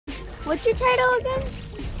What's your title again?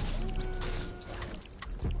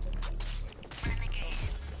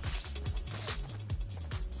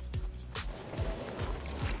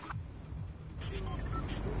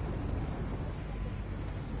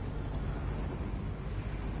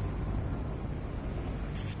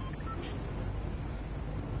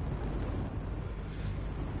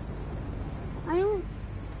 I don't.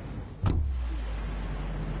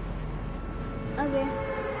 Okay.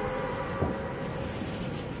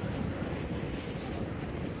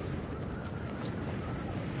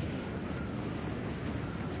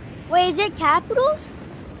 Wait, is it capitals?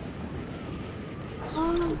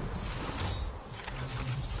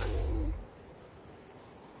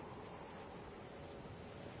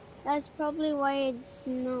 That's probably why it's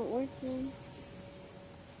not working.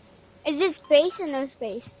 Is it space or no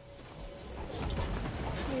space?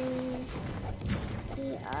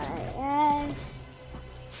 C-I-S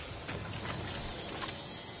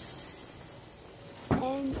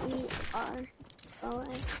N-E-R-O-S.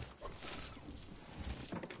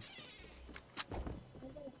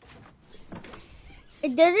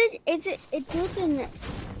 It does it. It's with an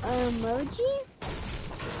emoji.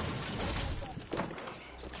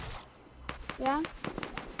 Yeah.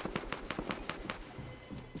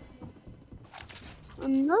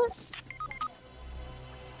 I'm not.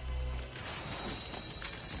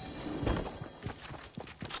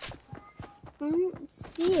 I don't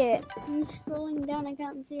see it. I'm scrolling down. I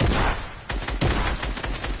can't see it.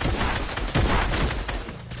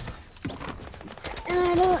 And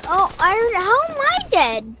I don't. Oh, how am I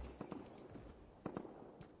dead?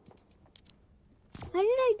 How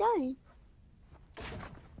did I die?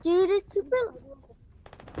 Dude, it's super.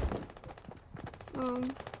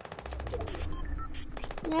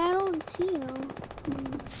 Yeah, I don't see you.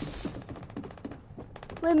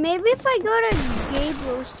 Wait, maybe if I go to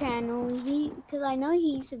Gabriel's channel, because I know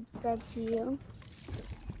he subscribed to you.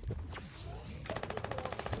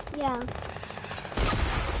 Yeah.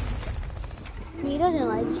 He doesn't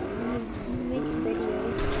like mixed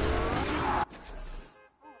videos.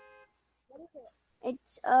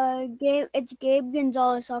 It's it's Gabe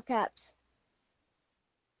Gonzalez, all caps.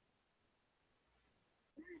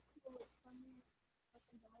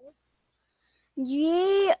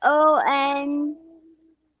 G-O-N.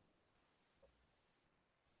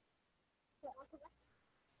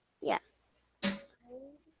 Yeah.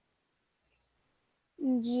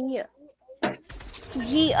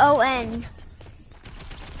 G-O-N.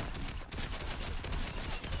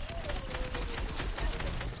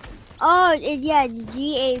 Oh, yeah, it's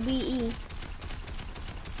G-A-B-E.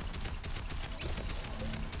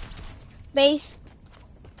 Space.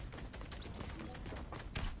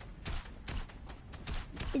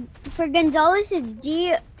 For Gonzalez, it's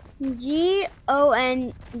G-O-N-Z-A-L-E-Z.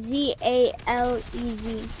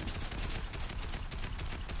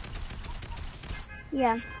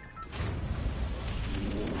 Yeah.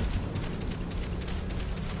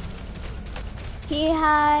 He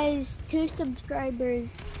has 2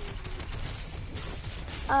 subscribers.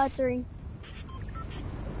 3.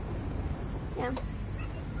 Yeah.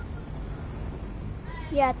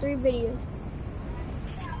 Yeah, 3 videos.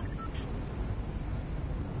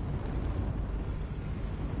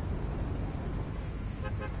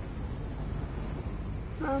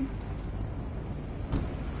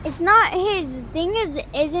 It's not his thing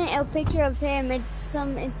isn't a picture of him, it's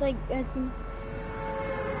like a thing.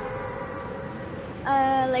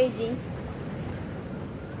 Lazy.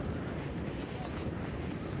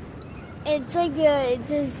 It's like it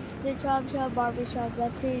says the Chop Shop Barbershop,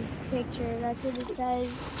 that's his picture, that's what it says.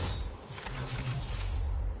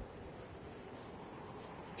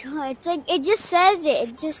 It's like it just says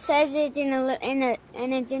it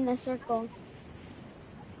and it's in a circle.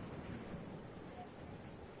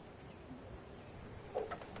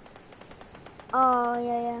 Oh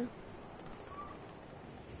yeah.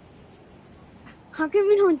 How come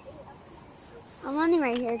we don't? I'm landing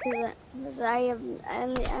right here because I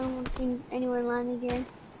don't think anyone landed here.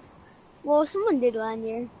 Well, someone did land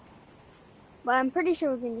here, but I'm pretty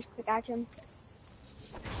sure we can just quick catch him.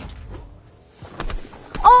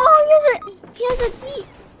 Oh, he has a T.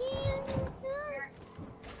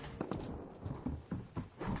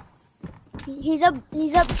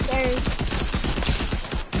 He's upstairs.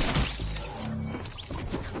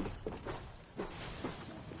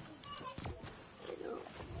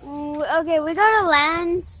 Okay, we gotta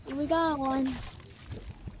land. We gotta land.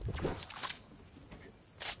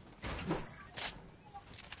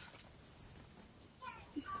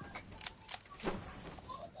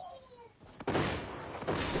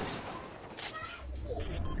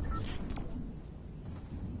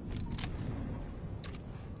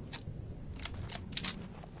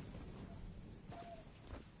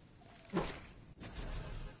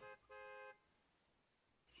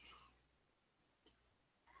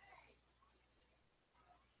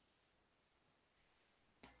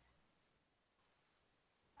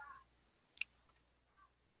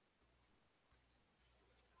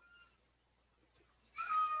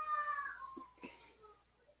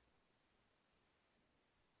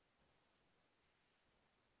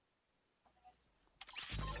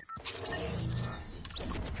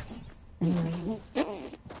 He's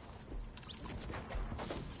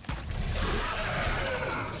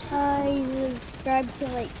subscribed to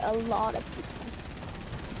like a lot of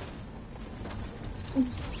people.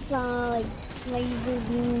 Like laser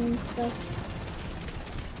beam and stuff.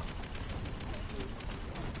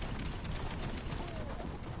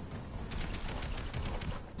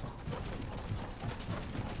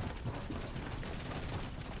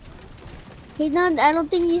 He's not, I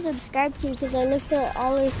don't think he's subscribed to because I looked at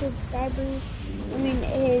all his subscribers. I mean,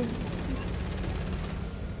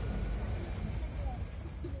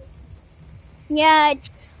 yeah,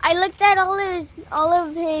 I looked at all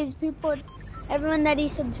of his people, everyone that he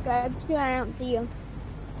subscribed to, I don't see him.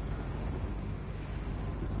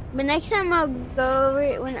 But next time I'll go over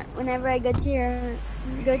it whenever I go to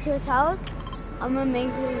his house, I'm gonna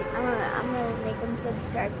make him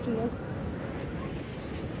subscribe to you.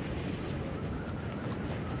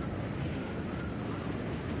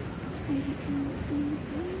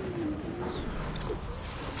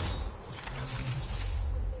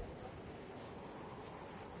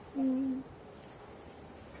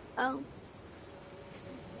 Oh.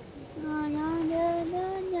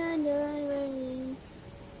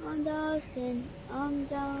 I'm Dustin. I'm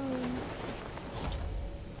done.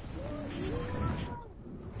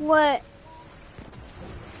 What?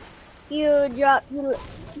 You dropped.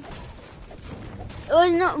 Oh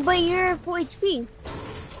no, but you're full HP.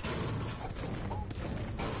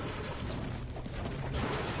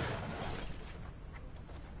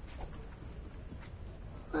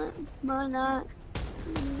 No, not.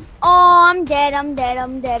 Oh, I'm dead. I'm dead.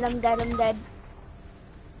 I'm dead. I'm dead. I'm dead.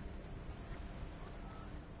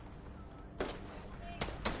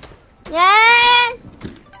 Yes.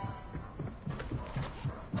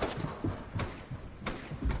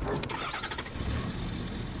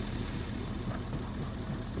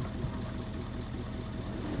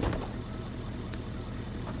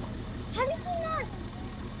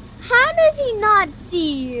 How does he not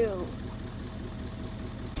see you?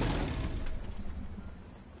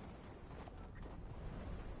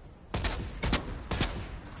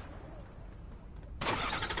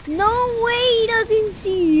 No way he doesn't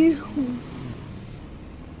see you.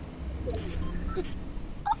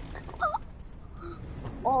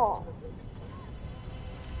 Oh.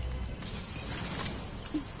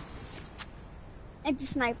 It's a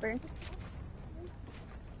sniper.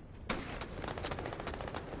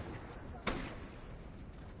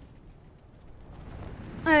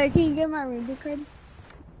 Alright, can you get my Rubik card?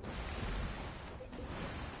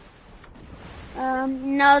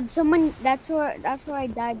 No, someone, that's where I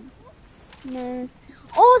died. No.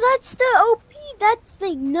 Oh, that's the OP. That's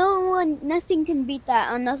like nothing can beat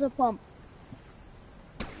that unless a pump.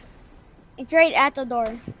 It's right at the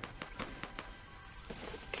door.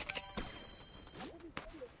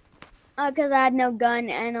 Cause I had no gun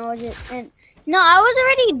and I was just, no, I was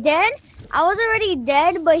already dead. I was already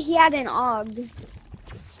dead, but he had an AUG.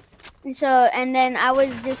 And then I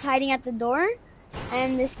was just hiding at the door,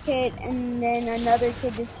 and this kid, and then another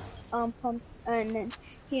kid just pumped, and then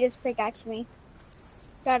he just pickaxed me.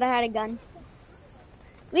 Thought I had a gun.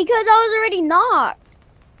 Because I was already knocked.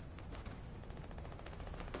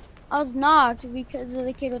 I was knocked because of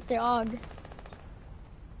the kid with the AUG.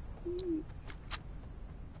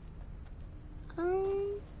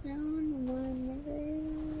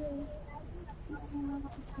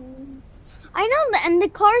 I know, and the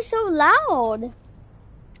car's so loud.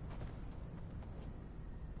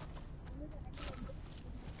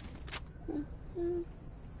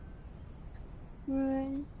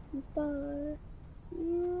 Run, forward.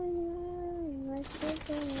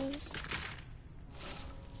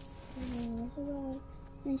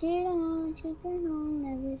 And she can on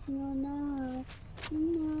every single night.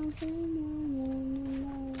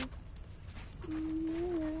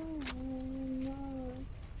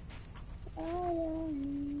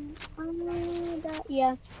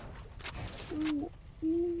 Yeah.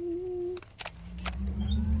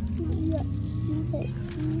 That's it.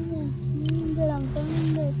 I'm good, I'm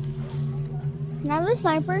feeling good. Can I have a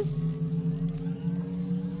sniper?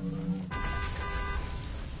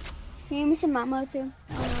 Can you give me some ammo too?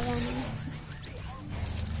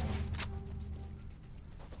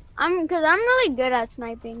 Cause I'm really good at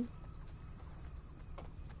sniping.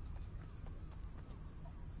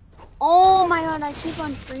 Oh my god, I keep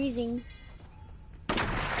on freezing.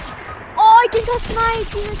 Oh, I just got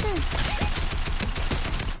sniped. He's right there.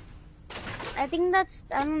 I think that's,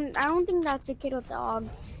 I don't think that's a kid with the AUG.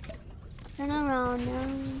 Turn around now.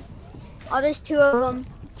 Oh, there's two of them.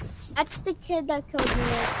 That's the kid that killed me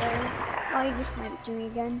right there. Oh, he just sniped me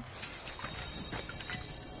again.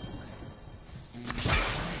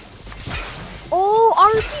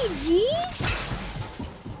 G?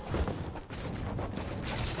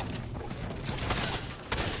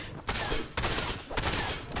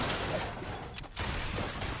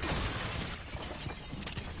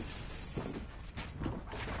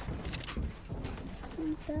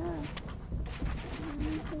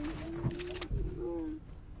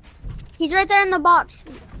 He's right there in the box.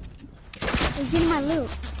 He's getting my loot.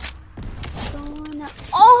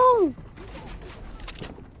 Oh!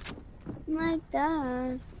 Like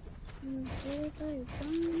that. Everybody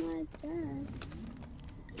going like that.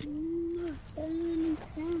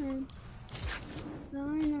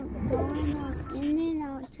 Going up, in and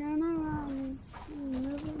out, turn around,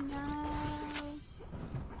 moving now.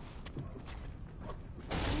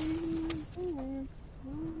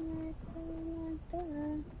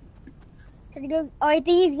 Can I go? Oh, I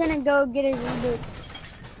think he's gonna go get his reboot.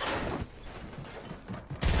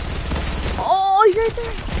 Oh, he's right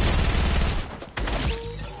there.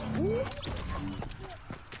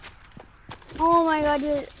 Oh my god,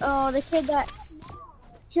 dude. Oh, the kid that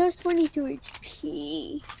he was 22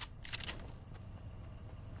 HP.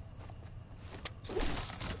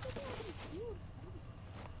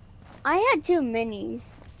 I had 2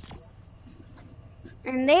 minis.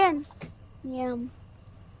 And then, yeah.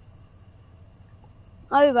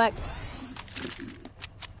 I'll be back.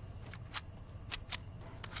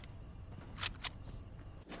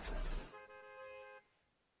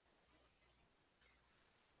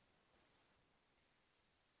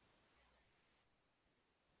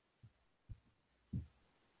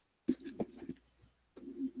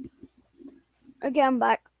 Okay, I'm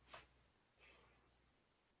back.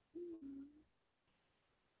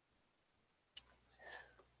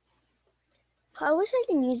 I wish I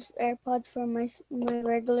can use AirPods for my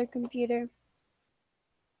regular computer.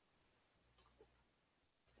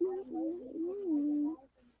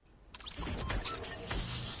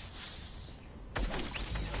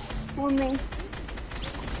 Woman.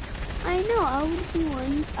 I know, I would be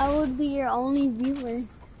one. I would be your only viewer.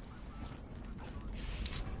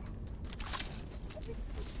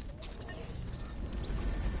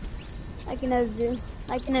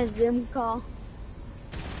 Like in a Zoom call.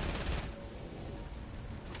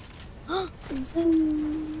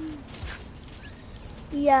 Zoom.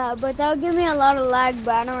 Yeah, but that'll give me a lot of lag,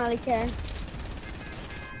 but I don't really care.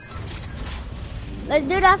 Let's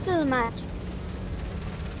do it after the match.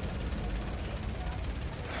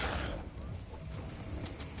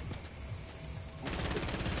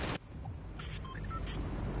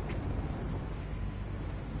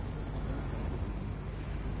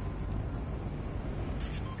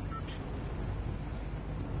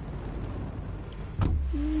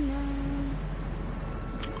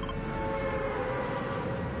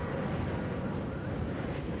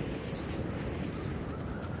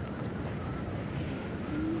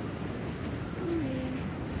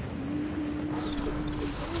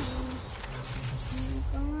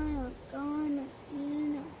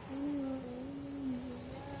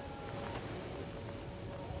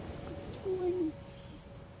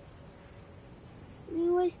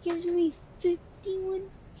 Anyways, gives me 51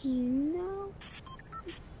 ping now.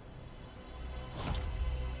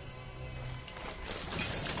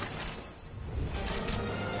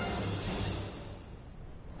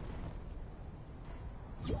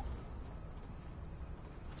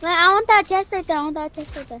 I want that chest right there. I want that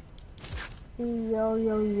chest right there. Yo,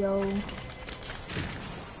 yo, yo.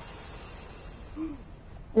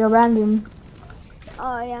 Yo, Brandon.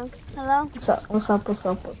 Oh, yeah. Hello? What's up? What's up? What's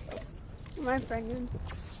up? What's up? My friend.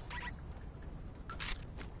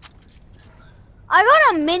 I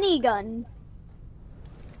got a minigun.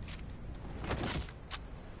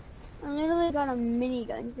 I literally got a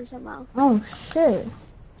minigun for somehow. Oh, shit.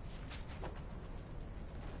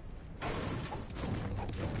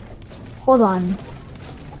 Hold on.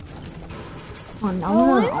 I'm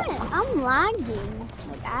lagging.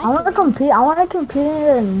 Like, I want to compete. I want to compete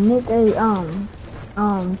in the Nick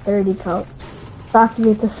 30 cup, so I can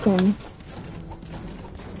get the skin.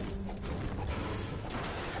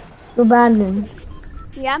 So Brandon.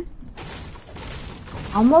 Yeah.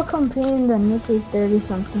 I'm gonna compete in the Nick 30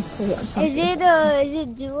 something. Is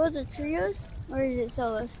it duos or trios or is it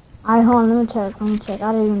solos? Alright, hold on. Let me check.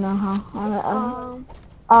 I don't even know how.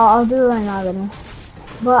 I'll do it right now, then.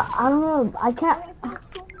 But I don't know. I can't.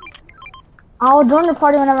 I'll join the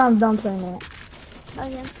party whenever I'm done playing it.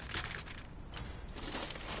 Okay.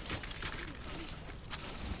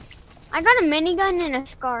 I got a minigun and a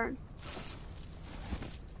scar.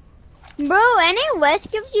 Bro, NA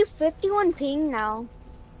West gives you 51 ping now.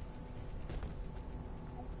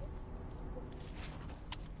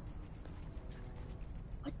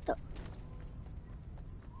 What the?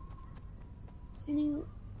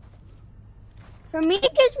 For me, it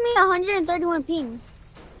gives me 131 ping.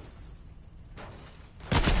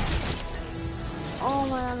 Oh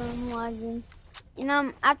my god, I'm lagging. You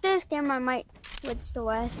know, after this game, I might switch to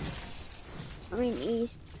west. I mean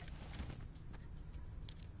east.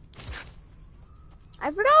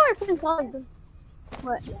 I forgot where ping called.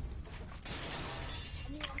 What?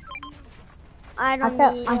 I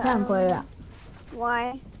can't play it.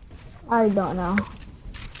 Why? I don't know.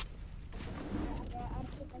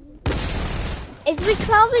 It's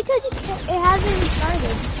probably because it hasn't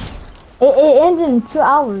started. It ends in 2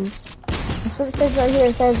 hours. That's what it says right here.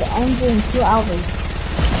 It says it ends in 2 hours.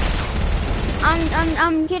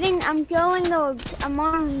 I'm kidding. I'm killing the. I'm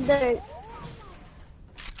on the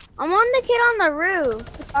kid on the roof.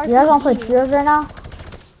 You guys want to play trios right now?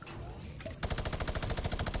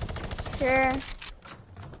 Sure.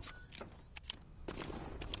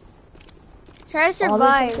 Try to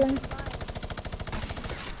survive.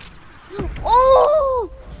 Oh!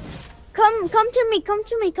 Come to me, come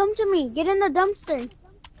to me. Get in the dumpster.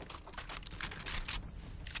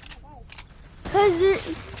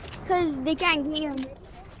 Cause they can't get you.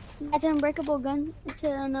 It's an unbreakable gun. It's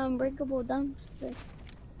an unbreakable dumpster.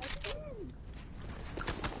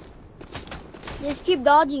 Just keep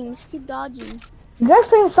dodging, You guys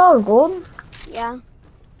playing solid gold? Yeah.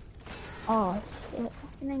 Oh shit.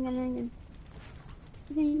 Get in.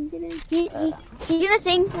 He's gonna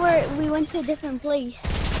think we went to a different place.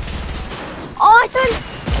 Oh, I thought.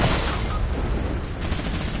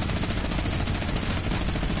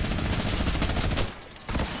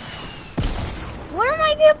 What am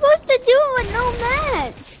I supposed to do with no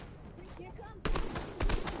match?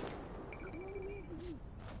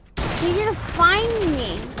 He's gonna find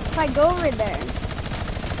me if I go over there.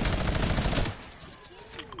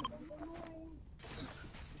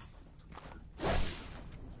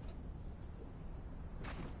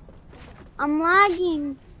 I'm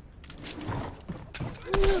lagging.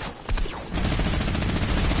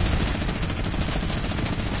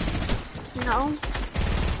 No.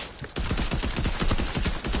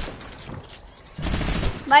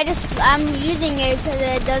 But I'm using it because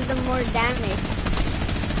it does the more damage.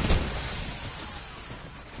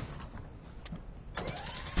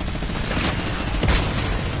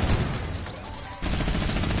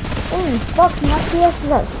 Oh fuck, my PS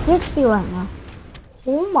is at 60 right now.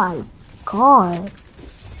 Oh my god.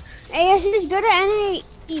 Hey, just go to NA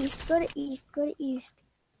East. Go to East.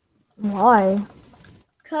 Why?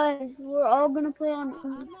 Cause we're all gonna play on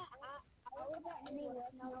East.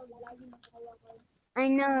 I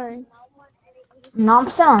know. No, I'm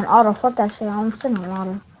still on auto. Fuck that shit. I'm still on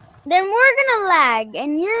auto. Then we're gonna lag,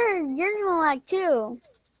 and you're gonna lag too.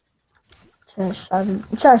 Shush.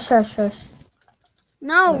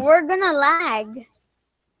 No, we're gonna lag.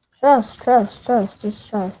 Just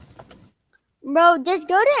trust. Bro, just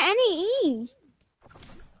go to NA East.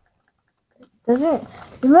 Doesn't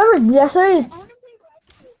remember yesterday?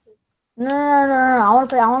 No. I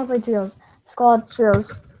wanna play trios. It's called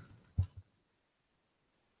trios.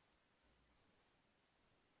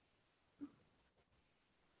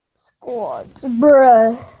 Squads,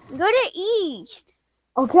 bruh. Go to East.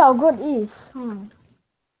 Okay, I'll go to East.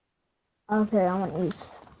 Okay, I want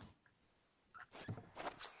East.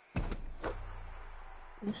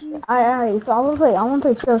 I wanna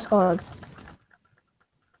play trio squads.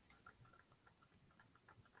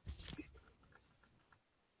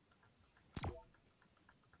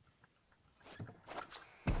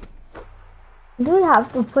 Do we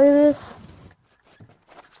have to play this?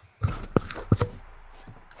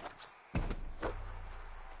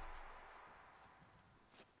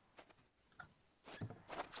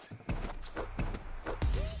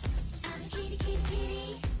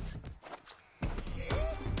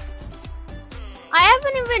 I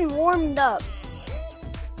haven't even warmed up.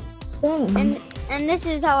 Same. And this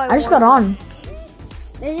is how I just got on.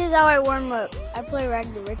 This is how I warm up. I play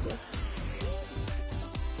Rag the Richest.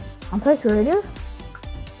 I'm playing creative?